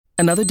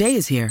Another day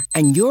is here,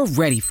 and you're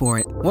ready for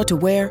it. What to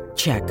wear?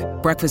 Check.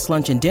 Breakfast,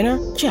 lunch, and dinner?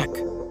 Check.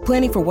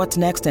 Planning for what's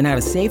next and how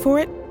to save for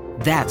it?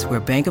 That's where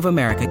Bank of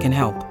America can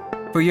help.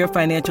 For your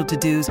financial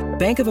to-dos,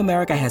 Bank of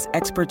America has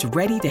experts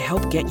ready to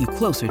help get you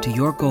closer to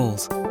your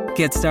goals.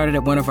 Get started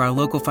at one of our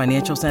local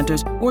financial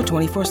centers or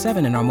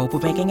 24/7 in our mobile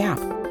banking app.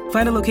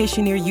 Find a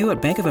location near you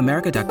at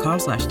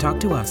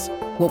bankofamerica.com/talktous.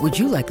 What would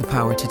you like the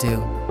power to do?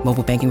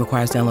 Mobile banking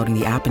requires downloading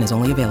the app and is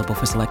only available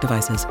for select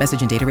devices.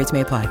 Message and data rates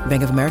may apply.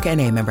 Bank of America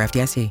N.A., member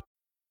FDIC.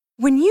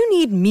 When you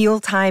need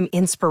mealtime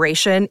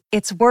inspiration,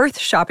 it's worth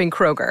shopping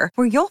Kroger,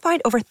 where you'll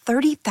find over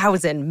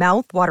 30,000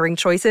 mouth-watering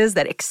choices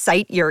that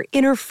excite your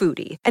inner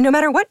foodie. And no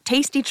matter what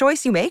tasty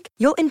choice you make,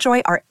 you'll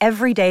enjoy our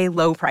everyday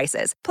low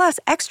prices, plus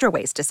extra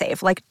ways to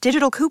save, like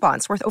digital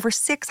coupons worth over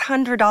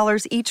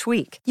 $600 each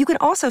week. You can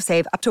also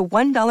save up to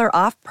 $1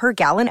 off per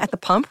gallon at the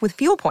pump with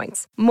fuel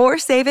points. More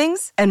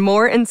savings and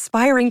more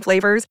inspiring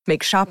flavors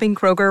make shopping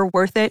Kroger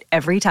worth it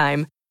every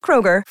time.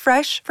 Kroger,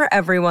 fresh for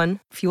everyone.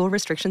 Fuel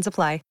restrictions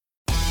apply.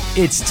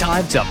 It's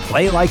time to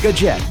play like a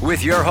Jet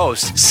with your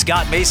host,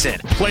 Scott Mason.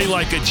 Play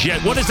like a Jet.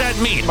 What does that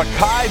mean?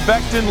 Mekhi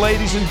Becton,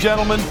 ladies and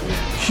gentlemen.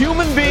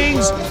 Human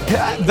beings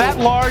that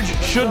large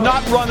should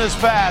not run as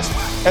fast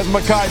as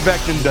Mekhi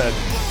Becton did.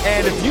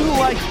 And if you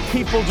like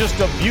people just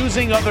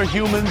abusing other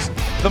humans,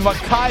 the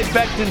Mekhi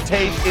Becton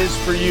tape is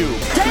for you.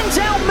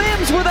 Denzel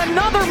Mims with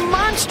another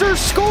monster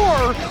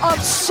score of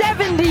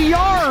 70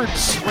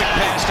 yards. Quick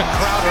pass to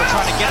Crowder,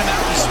 trying to get him out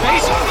of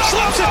space.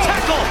 Slips a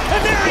tackle, and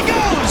there he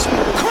goes.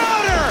 Crowder!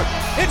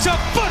 It's a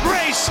foot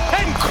race,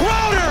 and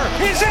Crowder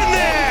is in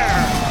there.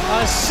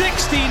 A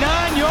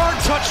 69-yard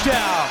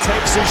touchdown.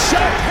 Takes a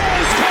shot.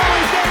 Here's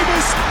Corey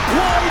Davis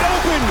wide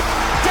open.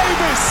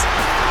 Davis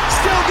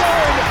still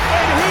going,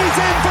 and he's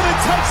in for the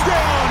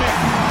touchdown.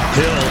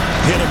 Hill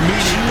hit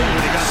immediately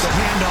when he got the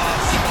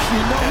handoff.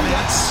 You know and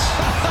that's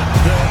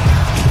the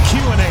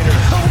Q-inator.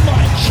 Oh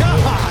my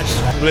gosh!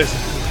 Listen,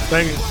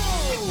 thank you.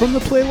 From the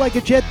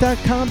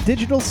PlayLikeAJet.com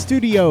digital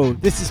studio,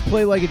 this is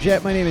Play Like a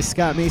Jet. My name is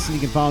Scott Mason.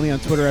 You can follow me on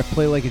Twitter at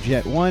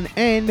PlayLikeAJet1.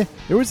 And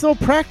there was no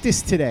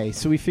practice today,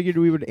 so we figured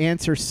we would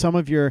answer some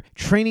of your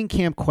training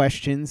camp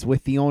questions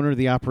with the owner,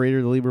 the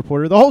operator, the lead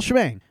reporter, the whole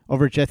shebang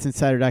over at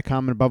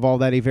JetsInsider.com. And above all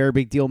that, a very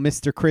big deal,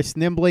 Mr. Chris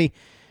Nimbley.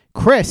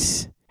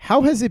 Chris,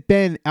 how has it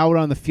been out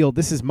on the field?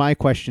 This is my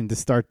question to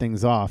start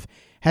things off.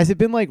 Has it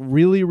been like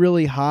really,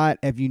 really hot?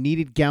 Have you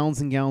needed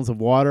gallons and gallons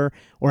of water?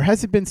 Or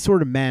has it been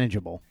sort of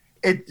manageable?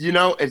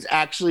 It's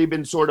actually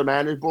been sort of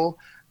manageable.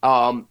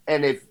 And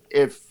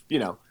if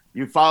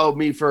you followed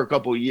me for a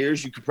couple of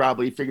years, you could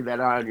probably figure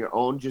that out on your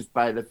own just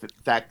by the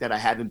fact that I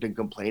haven't been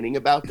complaining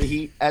about the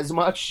heat as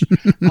much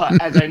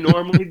as I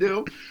normally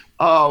do.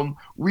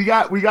 We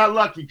got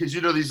lucky because,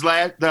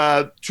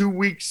 the 2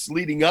 weeks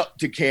leading up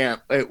to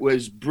camp, it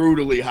was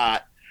brutally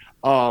hot.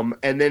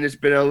 And then it's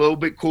been a little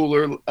bit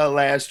cooler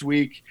last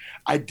week.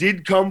 I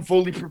did come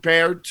fully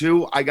prepared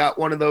too. I got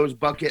one of those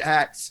bucket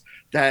hats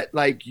that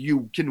like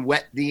you can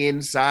wet the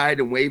inside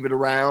and wave it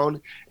around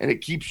and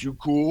it keeps you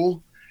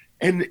cool.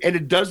 And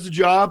it does the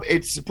job.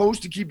 It's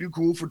supposed to keep you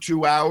cool for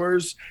 2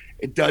 hours.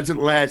 It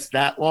doesn't last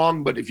that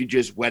long, but if you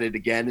just wet it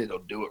again, it'll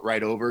do it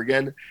right over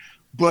again.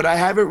 But I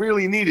haven't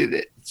really needed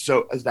it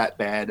so as that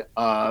bad.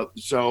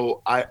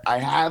 So I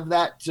have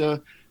that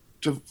to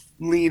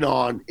lean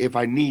on if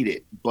I need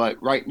it.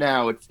 But right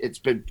now it's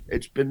been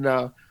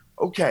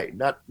okay,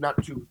 not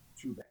too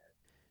bad.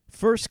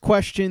 First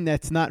question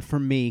that's not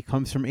from me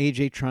comes from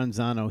AJ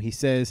Tronzano. He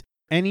says,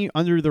 any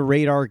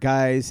under-the-radar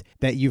guys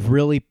that you've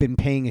really been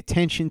paying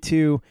attention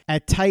to?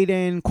 At tight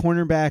end,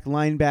 cornerback,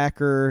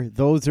 linebacker,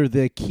 those are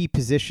the key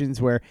positions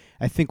where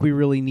I think we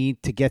really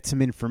need to get some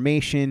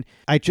information.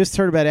 I just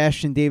heard about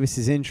Ashton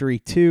Davis's injury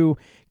too.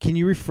 Can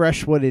you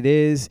refresh what it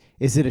is?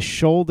 Is it a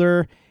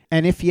shoulder?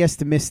 And if he has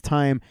to miss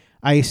time,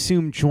 I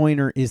assume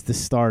Joyner is the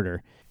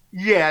starter.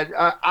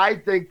 Yeah, I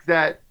think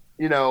that,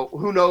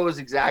 who knows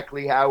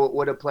exactly how it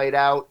would have played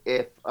out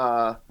if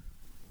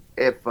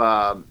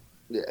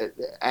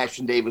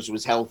Ashton Davis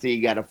was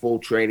healthy, got a full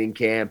training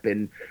camp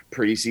and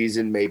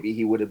preseason, maybe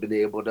he would have been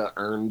able to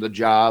earn the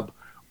job.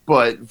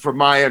 But from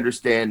my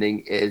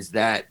understanding is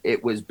that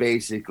it was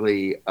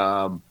basically,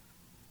 they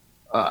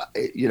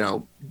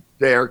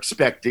were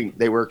expecting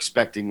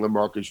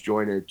LaMarcus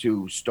Joyner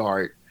to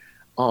start.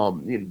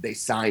 They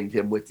signed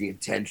him with the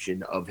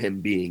intention of him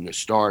being a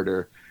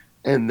starter.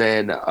 And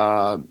then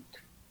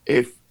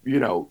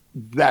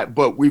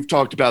but we've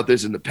talked about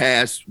this in the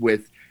past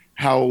with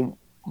how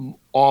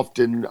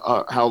often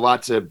how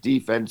lots of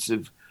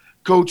defensive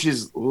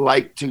coaches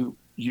like to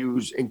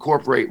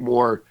incorporate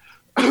more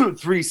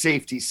 3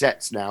 safety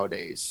sets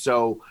nowadays.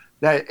 So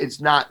that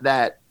it's not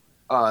that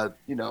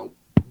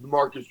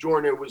Marcus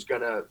Joyner was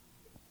going to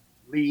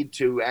lead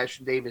to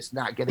Ashton Davis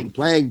not getting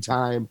playing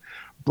time,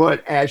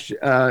 but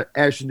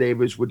Ashton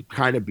Davis would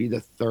kind of be the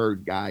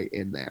third guy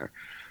in there.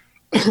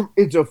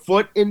 It's a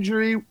foot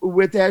injury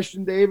with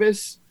Ashton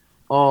Davis.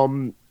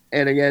 And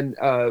again,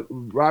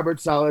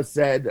 Robert Saleh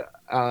said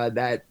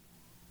that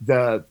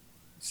the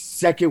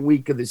second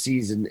week of the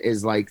season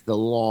is like the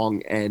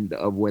long end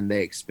of when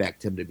they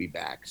expect him to be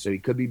back. So he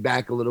could be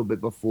back a little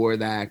bit before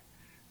that.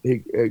 He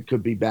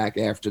could be back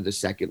after the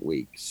second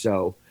week.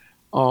 So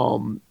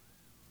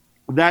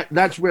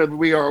that's where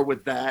we are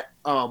with that.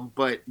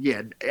 But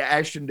yeah,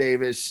 Ashton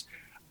Davis,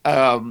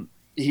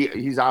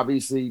 he's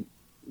obviously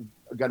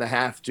going to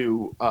have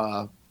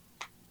to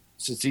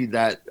succeed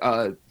that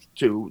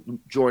to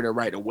Joyner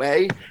right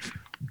away.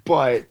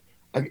 But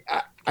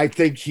I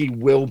think he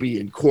will be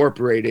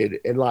incorporated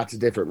in lots of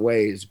different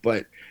ways.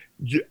 But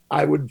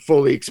I would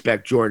fully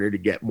expect Joyner to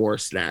get more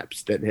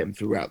snaps than him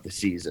throughout the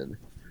season.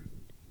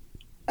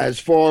 As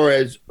far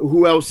as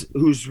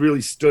who's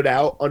really stood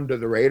out under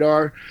the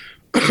radar,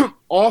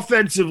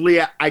 offensively,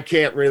 I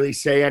can't really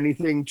say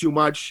anything too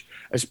much,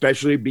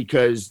 especially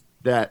because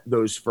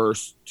those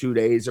first 2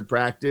 days of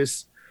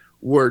practice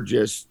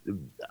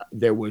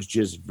there was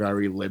just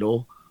very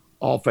little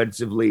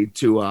offensively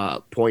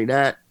to point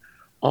at.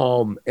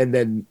 And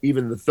then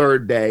even the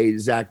third day,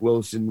 Zach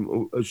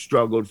Wilson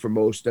struggled for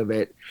most of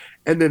it.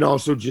 And then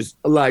also just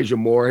Elijah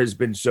Moore has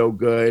been so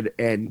good,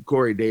 and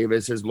Corey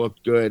Davis has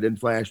looked good and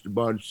flashed a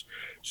bunch.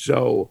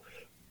 So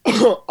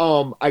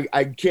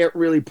I can't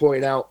really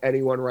point out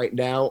anyone right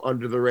now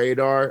under the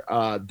radar.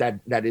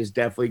 That is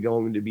definitely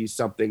going to be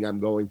something I'm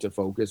going to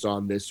focus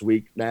on this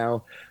week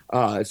now,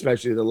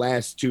 especially the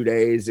last 2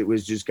 days. It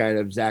was just kind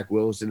of Zach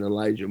Wilson and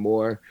Elijah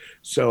Moore.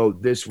 So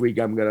this week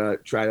I'm going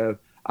to try to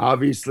 –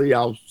 obviously,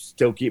 I'll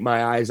still keep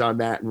my eyes on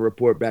that and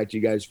report back to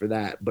you guys for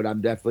that. But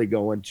I'm definitely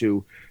going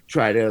to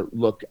try to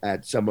look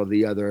at some of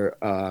the other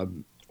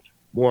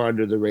more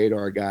under the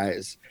radar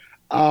guys.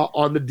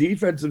 On the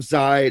defensive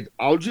side,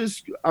 the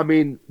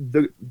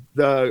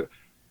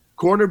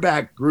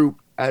cornerback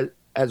group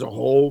as a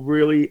whole,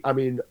 really,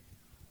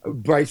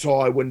 Bryce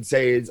Hall, I wouldn't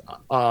say is,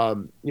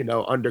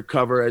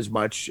 undercover as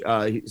much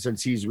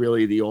since he's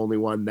really the only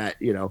one that,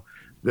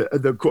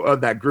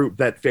 that group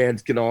that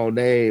fans can all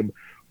name.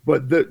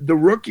 But the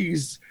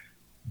rookies,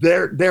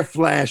 they're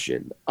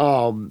flashing.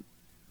 Hamza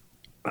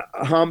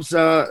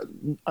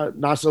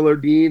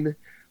Nasruddin,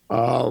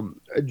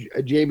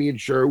 Jamie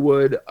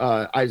Sherwood,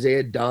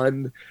 Isaiah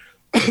Dunn,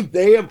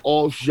 they have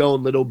all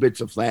shown little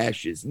bits of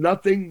flashes.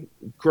 Nothing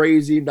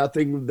crazy,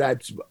 nothing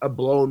that's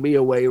blown me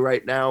away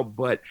right now,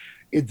 but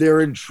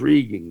they're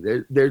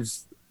intriguing.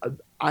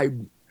 I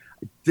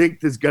think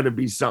there's going to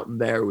be something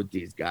there with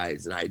these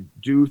guys, and I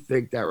do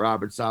think that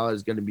Robert Saleh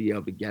is going to be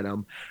able to get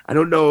them. I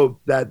don't know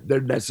that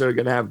they're necessarily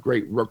going to have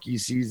great rookie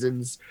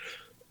seasons.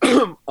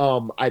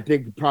 I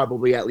think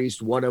probably at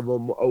least one of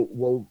them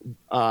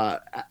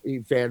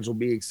fans will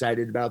be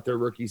excited about their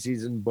rookie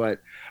season, but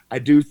I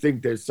do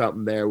think there's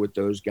something there with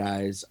those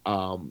guys.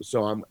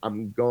 So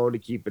I'm going to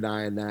keep an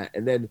eye on that.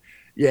 And then,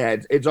 yeah,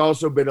 it's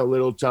also been a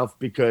little tough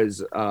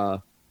because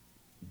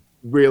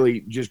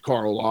really just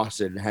Carl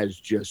Lawson has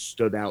just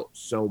stood out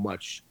so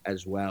much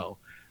as well.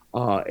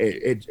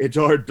 It's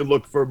hard to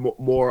look for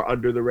more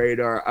under the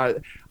radar.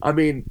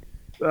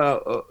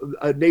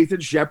 Nathan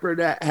Shepard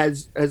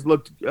has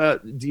looked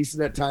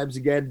decent at times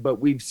again, but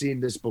we've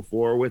seen this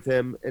before with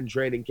him in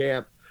training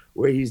camp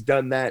where he's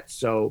done that.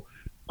 So,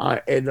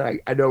 and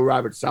I know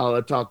Robert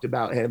Saleh talked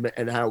about him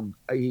and how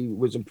he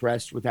was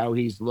impressed with how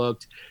he's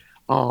looked.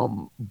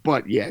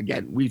 But yeah,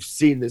 again, we've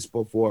seen this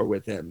before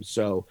with him.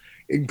 So,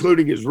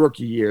 including his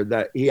rookie year,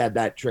 that he had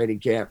that training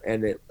camp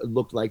and it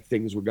looked like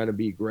things were going to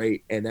be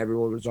great and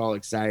everyone was all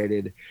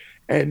excited.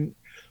 And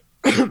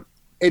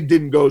it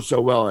didn't go so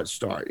well at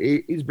start.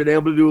 He's been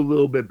able to do a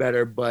little bit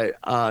better, but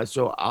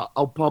so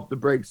I'll pump the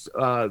brakes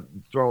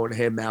throwing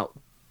him out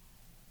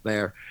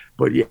there.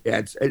 But yeah,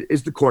 it's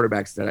the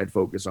quarterbacks that I'd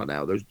focus on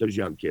now. Those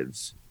young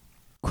kids.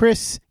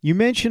 Chris, you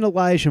mentioned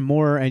Elijah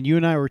Moore, and you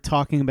and I were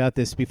talking about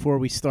this before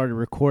we started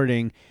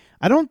recording.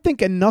 I don't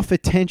think enough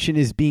attention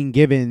is being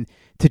given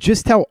to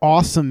just how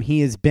awesome he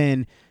has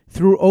been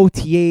through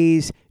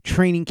OTAs,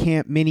 training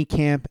camp, mini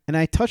camp, and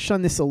I touched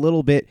on this a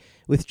little bit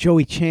with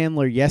Joey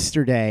Chandler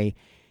yesterday.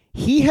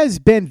 He has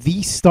been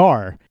the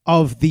star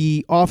of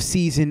the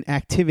offseason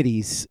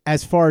activities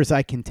as far as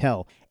I can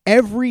tell.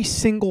 Every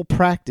single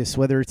practice,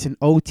 whether it's an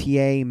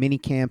OTA,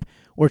 minicamp,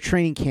 or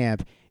training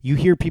camp, you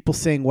hear people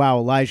saying, wow,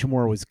 Elijah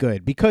Moore was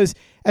good. Because,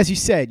 as you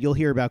said, you'll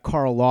hear about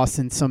Carl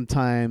Lawson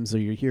sometimes, or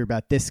you hear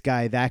about this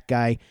guy, that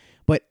guy.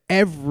 But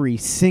every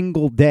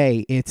single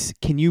day, it's,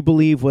 can you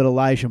believe what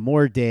Elijah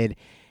Moore did?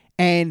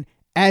 And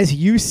as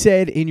you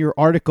said in your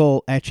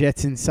article at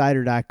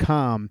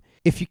jetsinsider.com,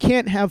 if you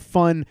can't have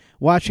fun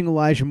watching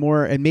Elijah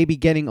Moore and maybe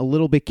getting a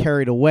little bit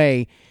carried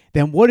away,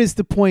 then what is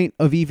the point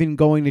of even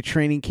going to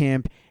training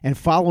camp and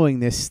following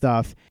this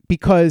stuff?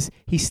 Because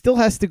he still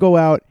has to go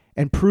out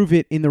and prove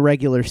it in the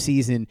regular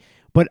season.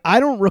 But I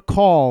don't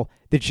recall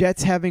the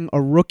Jets having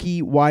a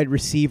rookie wide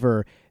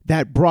receiver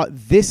that brought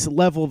this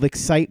level of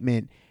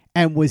excitement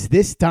and was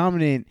this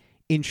dominant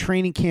in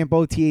training camp,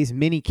 OTAs,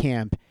 mini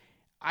camp.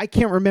 I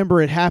can't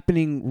remember it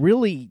happening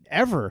really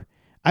ever.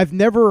 I've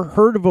never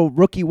heard of a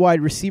rookie wide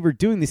receiver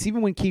doing this.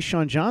 Even when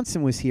Keyshawn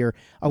Johnson was here,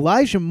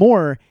 Elijah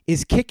Moore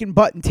is kicking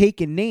butt and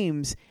taking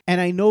names, and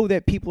I know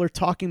that people are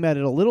talking about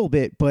it a little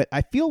bit, but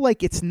I feel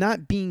like it's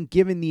not being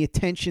given the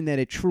attention that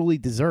it truly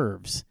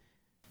deserves.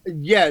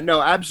 Yeah,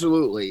 no,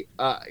 absolutely.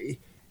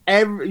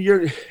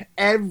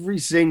 Every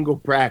single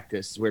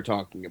practice we're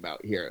talking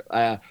about here.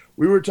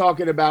 We were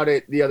talking about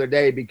it the other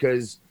day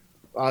because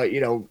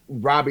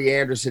Robbie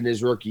Anderson,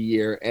 his rookie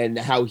year, and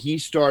how he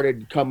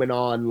started coming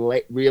on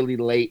really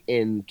late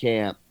in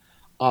camp.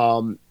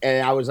 And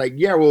I was like,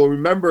 yeah, well,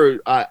 remember,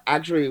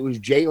 actually, it was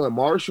Jalen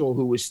Marshall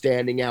who was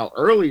standing out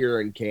earlier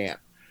in camp.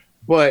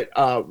 But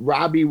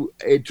Robbie,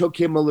 it took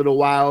him a little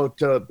while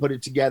to put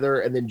it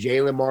together, and then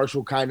Jalen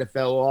Marshall kind of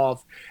fell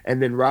off,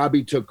 and then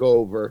Robbie took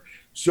over.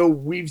 So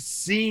we've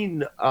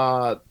seen,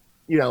 obviously,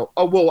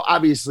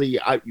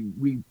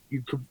 you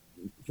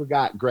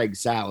forgot Greg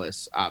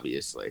Salas,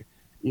 obviously.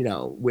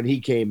 When he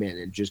came in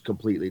and just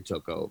completely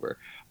took over.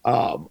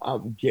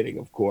 I'm kidding,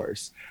 of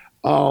course.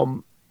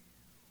 That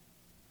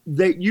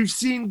you've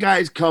seen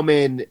guys come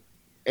in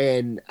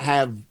and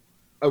have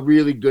a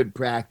really good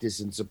practice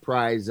and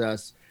surprise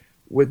us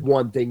with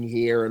one thing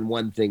here and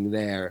one thing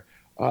there,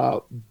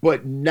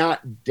 but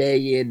not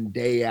day in,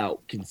 day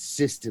out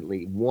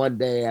consistently, one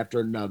day after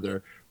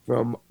another,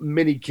 from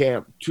mini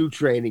camp to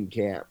training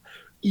camp.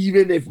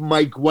 Even if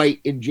Mike White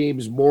and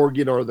James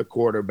Morgan are the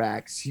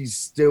quarterbacks, he's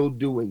still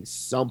doing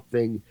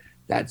something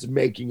that's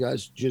making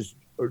us just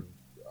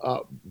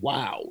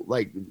wow,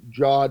 like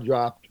jaw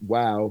dropped,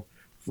 wow,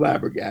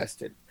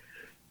 flabbergasted.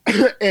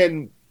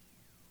 And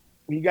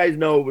you guys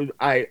know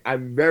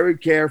I'm very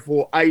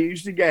careful. I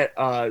used to get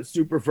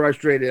super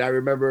frustrated. I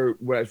remember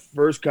when I was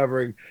first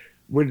covering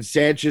when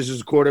Sanchez was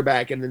a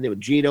quarterback and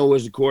then Gino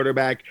was a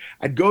quarterback.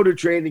 I'd go to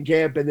training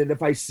camp, and then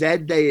if I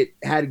said they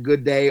had a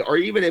good day, or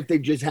even if they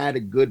just had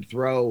a good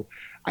throw,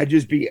 I'd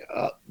just be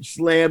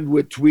slammed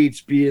with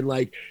tweets being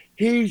like,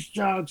 he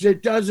sucks,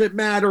 it doesn't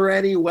matter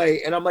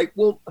anyway. And I'm like,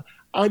 well,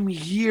 I'm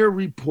here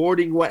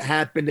reporting what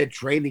happened at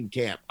training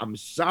camp. I'm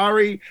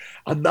sorry.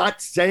 I'm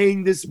not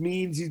saying this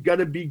means he's going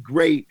to be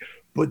great,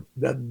 but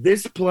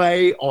this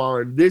play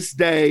on this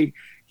day,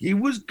 he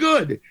was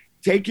good.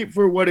 Take it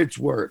for what it's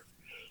worth.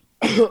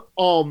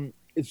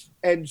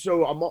 And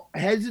so I'm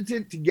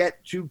hesitant to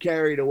get too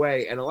carried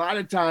away. And a lot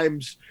of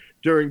times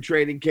during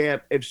training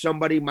camp, if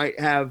somebody might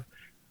have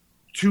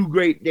 2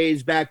 great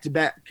days back to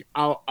back,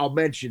 I'll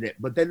mention it.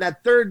 But then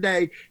that third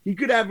day, he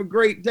could have a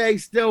great day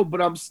still,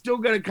 but I'm still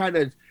going to kind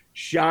of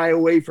shy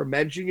away from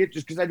mentioning it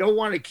just because I don't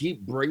want to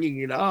keep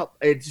bringing it up.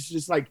 It's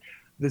just like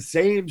the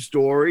same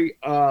story,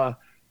 but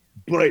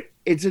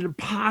it's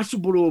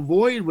impossible to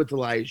avoid with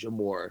Elijah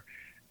Moore.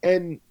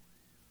 And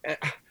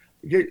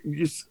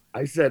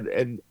I said,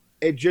 and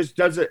it just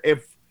doesn't,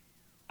 if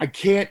I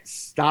can't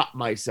stop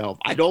myself,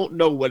 I don't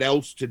know what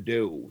else to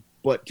do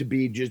but to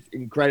be just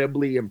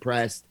incredibly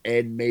impressed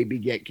and maybe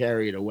get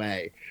carried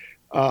away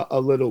a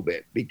little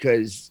bit,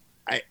 because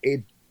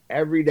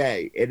every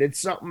day, and it's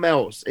something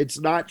else. It's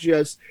not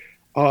just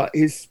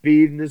his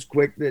speed and his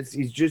quickness.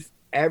 He's just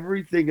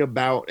everything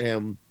about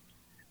him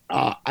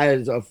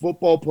as a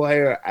football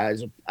player,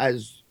 as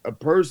a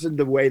person,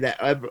 the way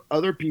that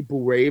other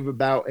people rave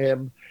about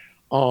him.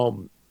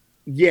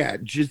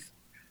 Just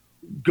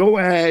go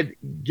ahead,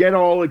 get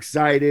all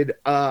excited.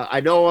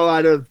 I know a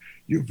lot of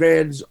you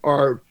fans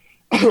are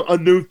a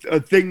new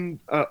thing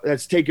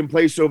that's taken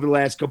place over the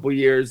last couple of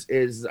years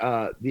is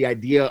the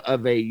idea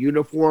of a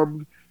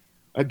uniform,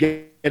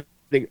 again,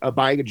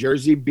 buying a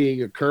jersey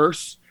being a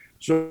curse.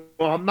 So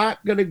I'm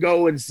not going to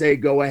go and say,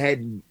 go ahead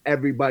and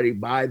everybody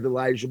buy the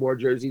Elijah Moore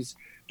jerseys.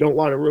 Don't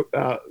want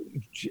to,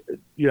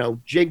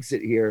 jinx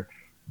it here.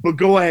 But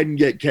go ahead and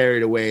get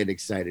carried away and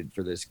excited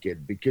for this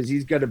kid, because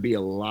he's going to be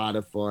a lot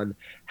of fun.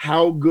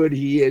 How good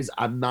he is,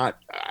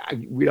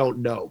 we don't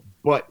know.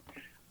 But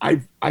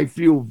I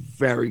feel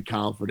very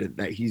confident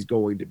that he's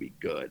going to be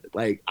good.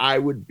 Like, I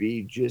would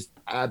be just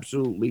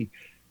absolutely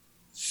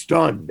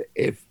stunned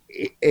if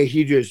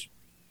he just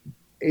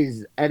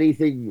is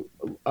anything,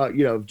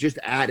 just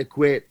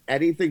adequate.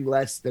 Anything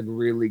less than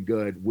really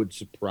good would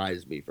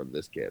surprise me from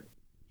this kid.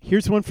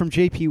 Here's one from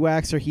JP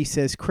Waxer. He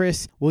says,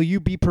 Chris, will you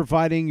be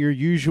providing your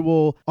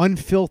usual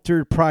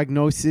unfiltered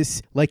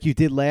prognosis like you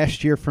did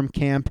last year from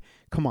camp?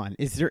 Come on,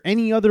 is there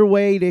any other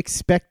way to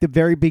expect the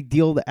very big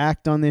deal to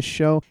act on this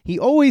show? He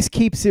always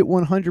keeps it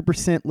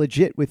 100%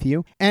 legit with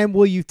you. And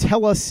will you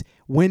tell us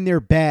when they're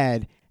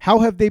bad? How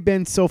have they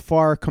been so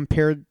far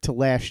compared to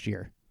last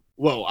year?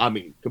 Well, I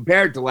mean,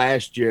 compared to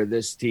last year,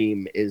 this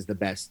team is the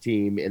best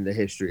team in the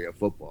history of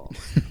football.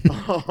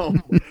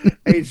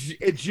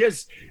 It's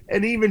just,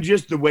 and even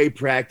just the way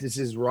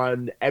practices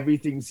run,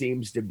 everything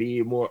seems to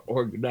be more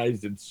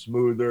organized and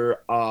smoother.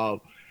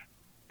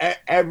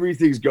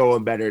 Everything's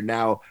going better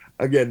now.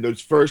 Again,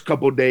 those first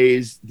couple of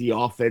days, the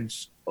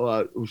offense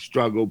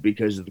struggled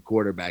because of the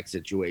quarterback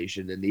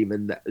situation, and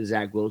even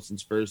Zach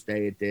Wilson's first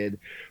day it did.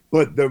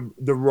 But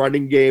the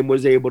running game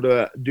was able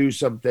to do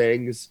some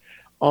things.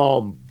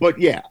 But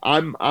yeah,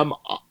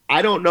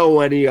 I don't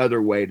know any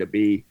other way to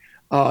be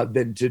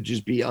than to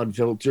just be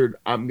unfiltered.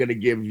 I'm going to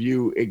give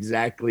you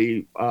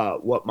exactly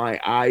what my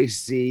eyes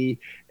see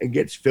and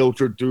gets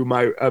filtered through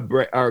my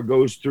or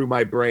goes through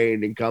my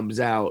brain and comes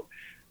out.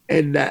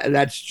 And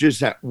that's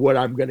just what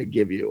I'm going to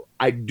give you.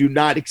 I do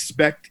not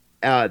expect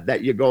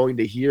that you're going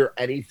to hear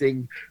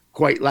anything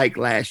quite like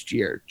last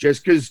year,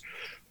 just because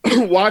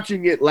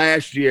watching it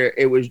last year,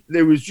 it was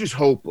just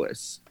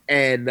hopeless.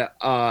 And,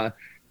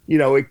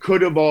 it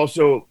could have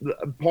also,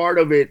 part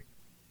of it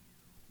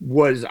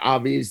was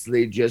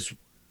obviously just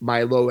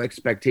my low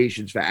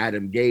expectations for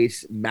Adam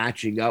Gase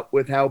matching up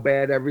with how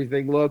bad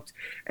everything looked.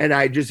 And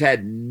I just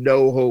had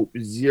no hope,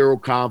 zero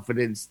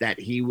confidence that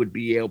he would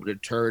be able to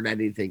turn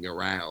anything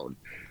around.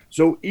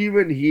 So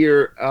even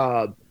here,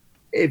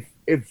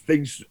 if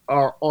things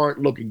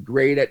aren't looking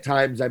great at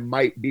times, I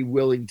might be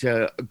willing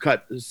to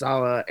cut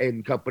Saleh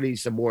and company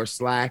some more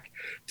slack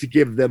to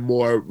give them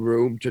more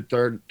room to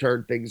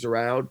turn things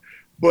around.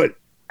 But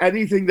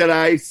anything that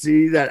I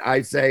see that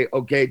I say,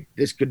 okay,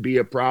 this could be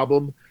a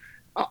problem,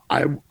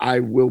 I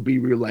will be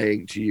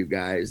relaying to you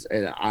guys,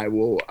 and I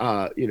will,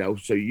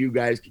 so you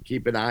guys can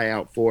keep an eye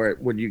out for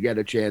it when you get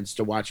a chance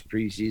to watch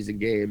preseason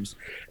games.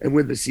 And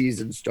when the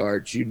season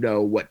starts, you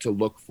know what to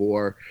look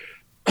for,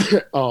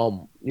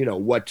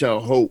 what to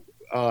hope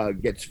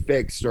gets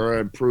fixed or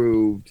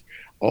improved,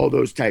 all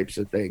those types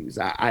of things.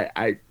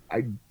 I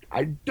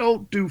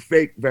don't do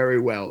fake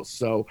very well,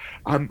 so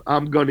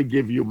I'm going to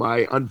give you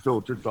my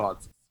unfiltered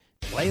thoughts.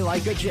 Play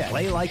like a Jet.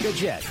 Play like a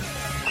Jet.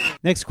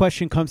 Next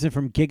question comes in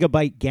from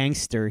Gigabyte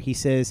Gangster. He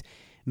says,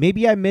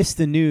 maybe I missed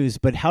the news,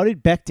 but how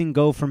did Becton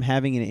go from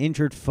having an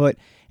injured foot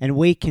and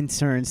weight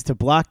concerns to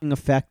blocking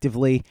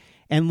effectively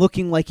and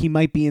looking like he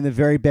might be in the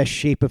very best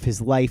shape of his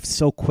life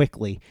so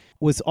quickly?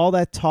 Was all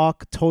that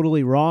talk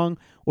totally wrong,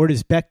 or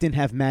does Becton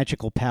have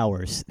magical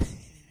powers?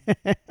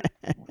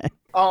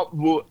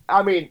 Well,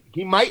 I mean,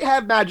 he might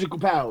have magical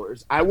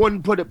powers. I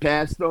wouldn't put it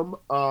past him.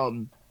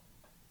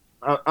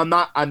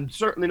 I'm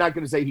certainly not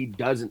going to say he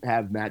doesn't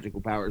have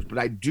magical powers, but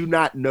I do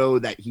not know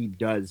that he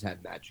does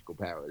have magical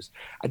powers.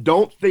 I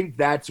don't think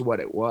that's what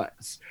it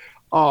was.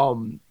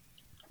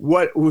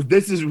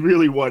 This is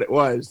really what it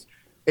was,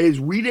 is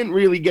we didn't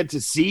really get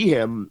to see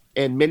him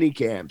in mini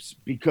camps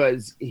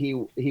because he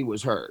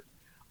was hurt.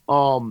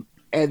 And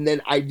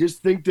then I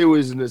just think there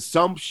was an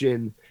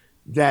assumption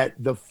that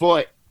the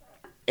foot,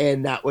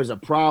 and that was a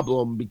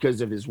problem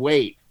because of his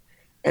weight.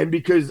 And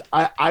because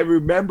I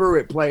remember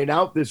it playing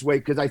out this way,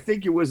 because I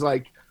think it was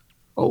like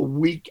a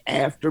week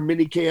after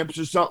mini camps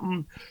or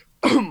something,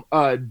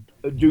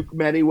 Duke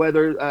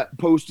Manyweather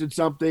posted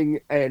something,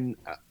 and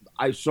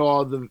I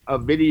saw a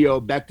video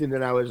of Becton,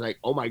 and I was like,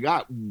 oh my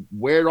God,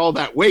 where'd all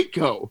that weight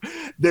go?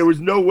 There was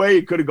no way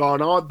it could have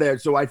gone on there.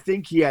 So I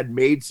think he had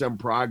made some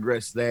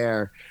progress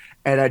there.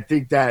 And I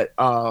think that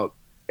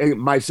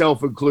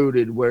myself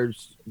included, where,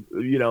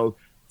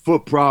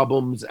 foot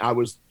problems, I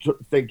was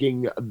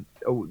thinking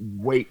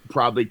weight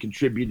probably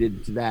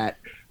contributed to that.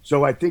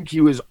 So I think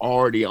he was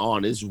already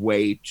on his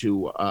way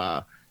to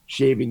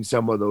shaving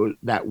some of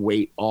that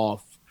weight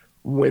off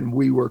when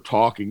we were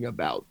talking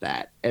about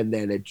that. And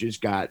then it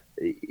just got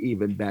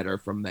even better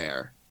from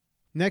there.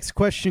 Next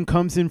question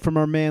comes in from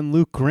our man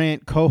Luke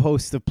Grant,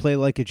 co-host of Play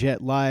Like a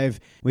Jet Live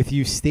with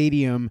You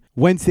Stadium,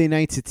 Wednesday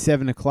nights at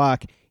 7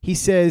 o'clock. He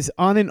says,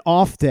 on an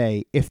off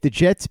day, if the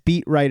Jets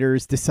beat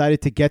writers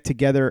decided to get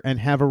together and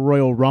have a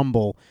Royal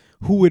Rumble,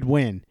 who would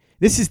win?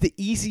 This is the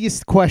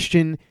easiest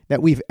question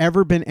that we've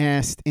ever been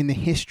asked in the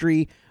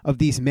history of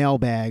these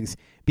mailbags,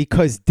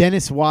 because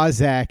Dennis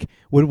Waszak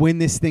would win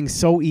this thing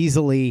so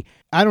easily.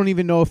 I don't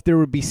even know if there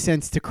would be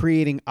sense to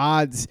creating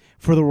odds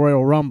for the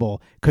Royal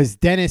Rumble, because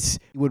Dennis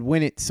would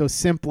win it so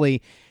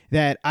simply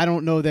that I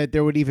don't know that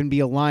there would even be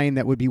a line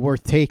that would be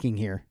worth taking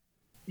here.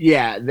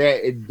 Yeah,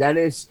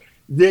 Dennis,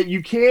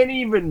 you can't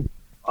even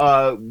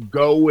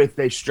go with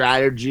a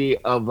strategy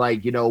of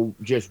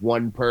just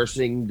one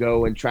person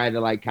go and try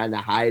to kind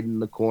of hide in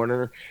the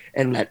corner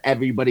and let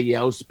everybody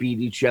else beat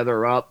each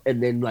other up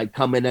and then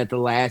come in at the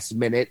last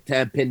minute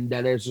to pin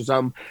Dennis or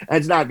something.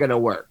 That's not going to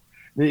work.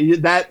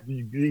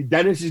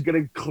 Dennis is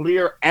going to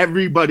clear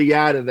everybody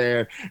out of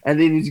there,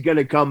 and then he's going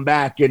to come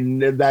back,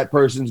 and that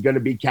person's going to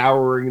be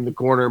cowering in the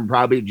corner and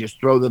probably just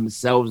throw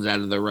themselves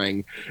out of the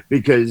ring,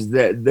 because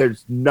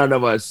there's none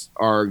of us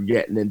are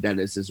getting in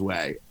Dennis's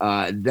way.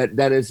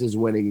 Dennis is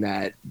winning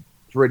that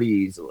pretty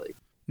easily.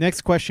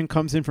 Next question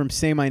comes in from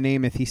Say My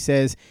Nameth. He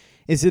says,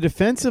 is the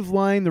defensive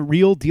line the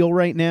real deal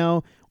right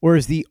now, or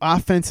is the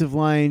offensive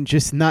line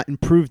just not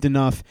improved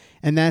enough,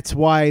 and that's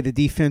why the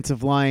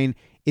defensive line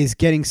is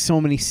getting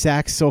so many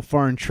sacks so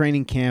far in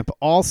training camp?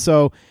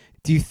 Also,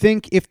 do you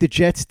think if the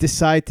Jets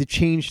decide to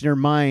change their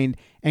mind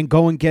and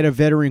go and get a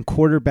veteran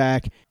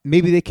quarterback,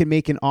 maybe they can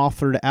make an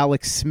offer to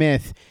Alex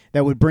Smith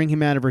that would bring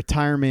him out of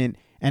retirement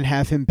and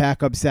have him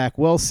back up Zach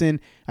Wilson?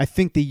 I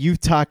think the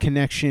Utah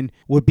connection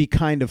would be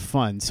kind of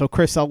fun. So,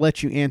 Chris, I'll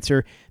let you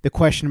answer the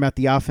question about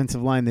the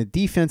offensive line, the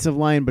defensive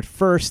line. But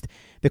first,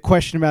 the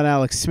question about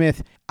Alex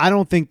Smith. I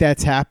don't think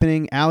that's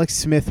happening. Alex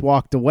Smith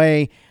walked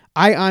away.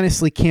 I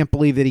honestly can't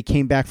believe that he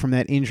came back from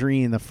that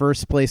injury in the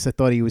first place. I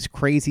thought he was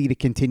crazy to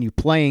continue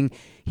playing.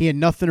 He had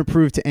nothing to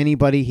prove to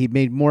anybody. He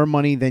made more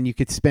money than you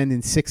could spend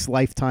in 6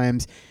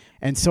 lifetimes.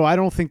 And so I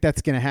don't think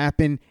that's going to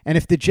happen. And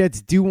if the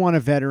Jets do want a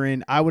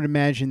veteran, I would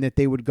imagine that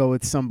they would go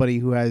with somebody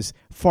who has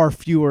far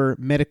fewer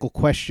medical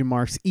question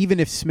marks, even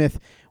if Smith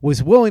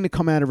was willing to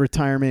come out of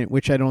retirement,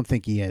 which I don't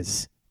think he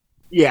is.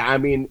 Yeah, I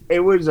mean, it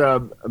was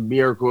a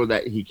miracle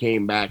that he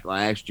came back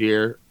last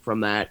year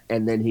from that,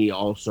 and then he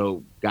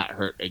also got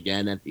hurt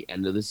again at the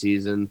end of the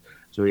season,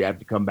 so he had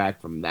to come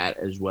back from that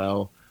as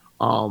well.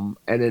 And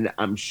then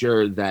I'm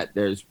sure that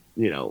there's,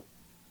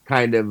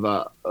 kind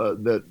of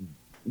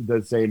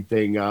the same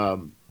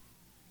thing.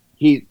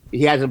 He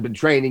hasn't been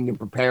training and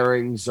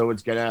preparing, so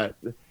it's gonna.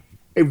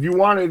 If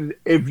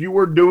you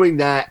were doing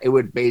that, it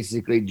would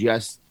basically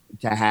just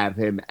to have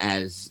him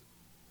as,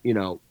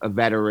 a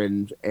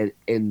veteran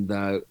in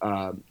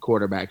the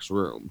quarterback's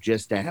room,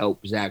 just to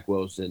help Zach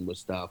Wilson with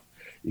stuff.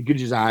 You could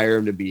just hire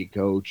him to be a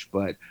coach,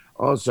 but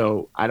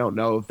also I don't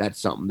know if that's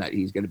something that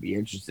he's going to be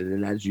interested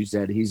in. As you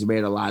said, he's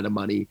made a lot of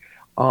money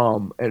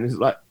in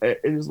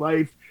his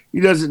life. He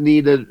doesn't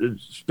need to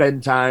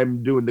spend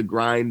time doing the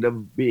grind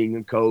of being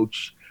a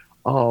coach.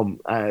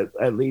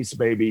 At least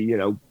maybe,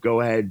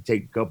 go ahead,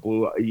 take a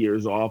couple of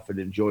years off and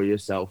enjoy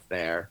yourself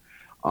there.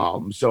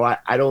 So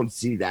I don't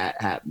see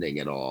that happening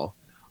at all.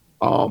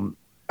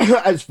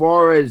 As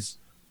far as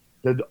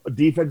the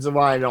defensive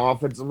line and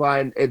offensive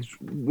line, it's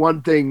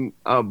one thing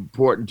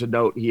important to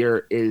note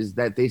here is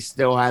that they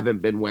still haven't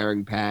been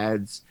wearing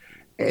pads.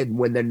 And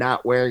when they're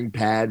not wearing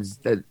pads,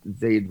 that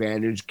the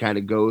advantage kind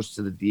of goes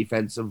to the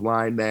defensive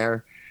line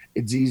there.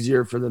 It's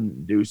easier for them to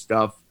do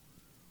stuff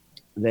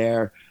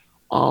there.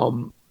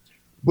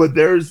 But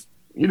there's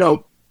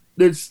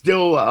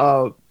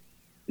still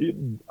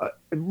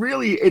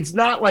really, it's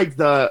not like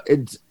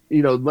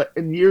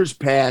in years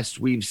past,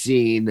 we've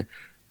seen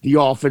the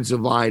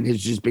offensive line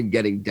has just been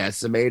getting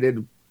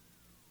decimated,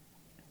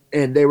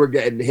 and they were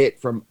getting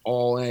hit from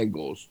all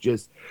angles,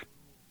 just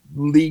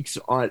leaks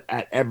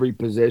at every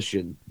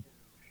position.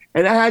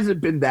 And it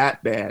hasn't been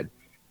that bad.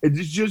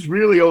 It's just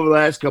really over the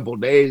last couple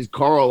of days,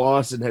 Carl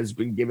Lawson has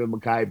been giving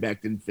Mekhi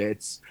Becton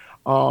fits.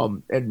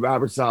 And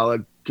Robert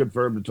Saleh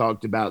confirmed and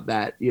talked about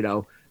that,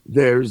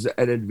 there's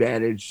an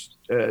advantage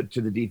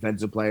to the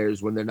defensive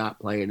players when they're not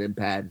playing in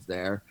pads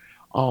there.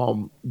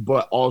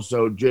 But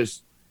also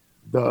just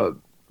the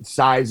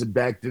size of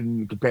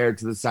Becton compared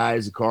to the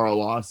size of Carl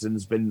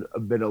Lawson's been a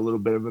little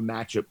bit of a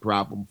matchup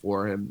problem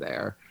for him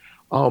there.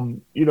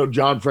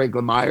 John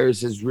Franklin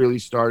Myers has really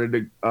started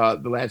to,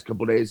 the last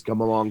couple of days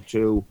come along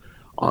too.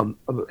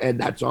 And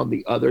that's on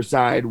the other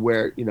side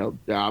where,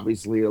 they're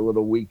obviously a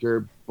little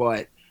weaker,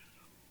 but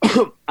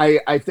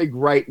I think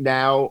right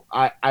now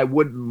I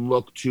wouldn't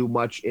look too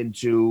much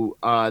into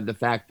the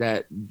fact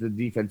that the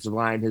defensive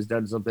line has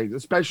done some things,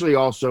 especially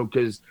also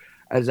because,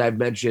 as I've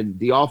mentioned,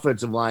 the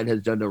offensive line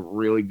has done a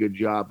really good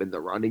job in the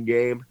running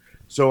game.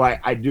 So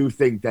I do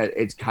think that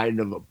it's kind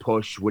of a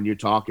push when you're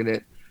talking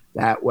it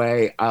that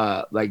way.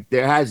 Like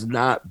there has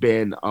not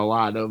been a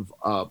lot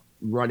of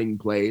running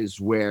plays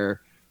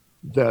where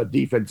the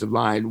defensive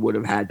line would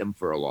have had them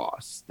for a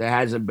loss. There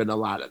hasn't been a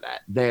lot of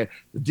that. The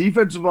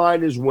defensive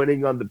line is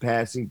winning on the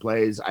passing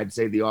plays. I'd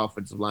say the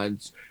offensive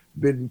line's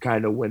been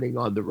kind of winning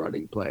on the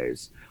running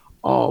plays.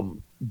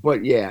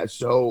 But yeah,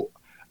 so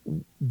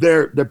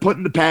they're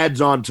putting the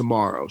pads on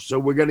tomorrow. So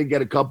we're going to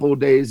get a couple of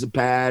days of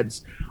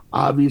pads.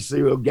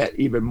 Obviously, we'll get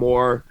even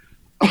more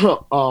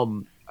of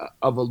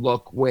a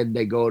look when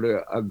they go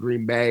to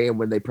Green Bay and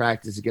when they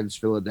practice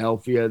against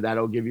Philadelphia.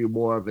 That'll give you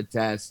more of a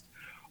test.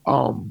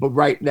 But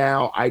right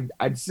now,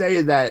 I'd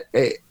say that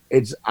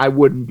I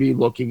wouldn't be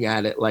looking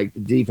at it like the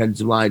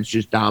defensive line's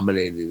just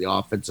dominating the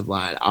offensive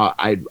line.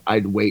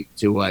 I'd wait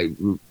till I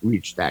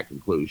reach that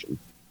conclusion.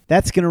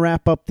 That's going to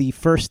wrap up the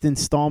first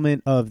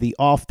installment of the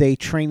off-day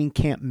training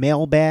camp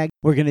mailbag.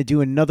 We're going to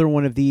do another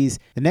one of these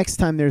the next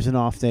time there's an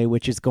off day,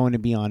 which is going to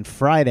be on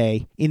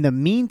Friday. In the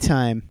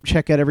meantime,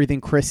 check out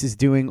everything Chris is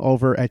doing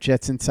over at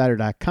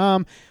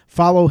jetsinsider.com.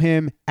 Follow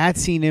him at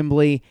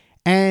Nimbley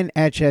and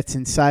at Jets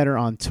Insider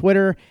on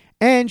Twitter.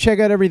 And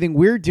check out everything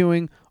we're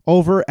doing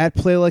over at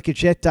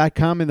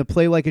playlikeajet.com and the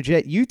Play Like a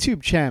Jet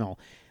YouTube channel.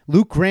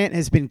 Luke Grant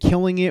has been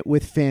killing it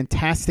with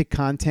fantastic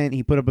content.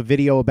 He put up a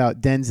video about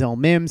Denzel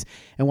Mims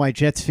and why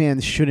Jets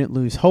fans shouldn't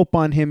lose hope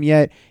on him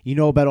yet. You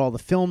know about all the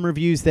film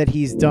reviews that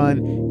he's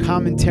done,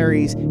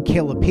 commentaries.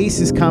 Caleb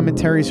Pace's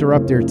commentaries are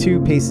up there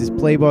too, Pace's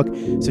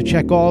playbook. So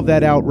check all of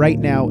that out right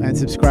now and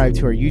subscribe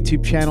to our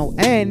YouTube channel.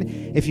 And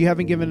if you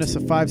haven't given us a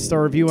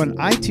 5-star review on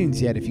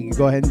iTunes yet, if you could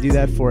go ahead and do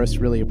that for us,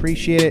 really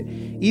appreciate it.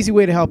 Easy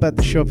way to help out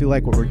the show if you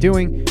like what we're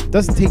doing.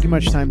 Doesn't take you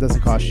much time,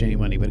 doesn't cost you any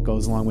money, but it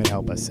goes a long way to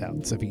help us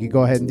out. So if you could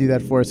go ahead and do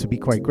that for us, we'd be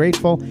quite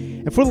grateful.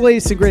 And for the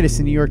latest and greatest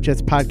in New York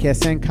Jets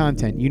podcasts and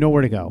content, you know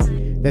where to go.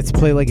 That's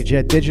Play Like a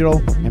Jet Digital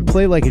and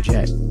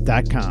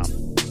PlayLikeAJet.com.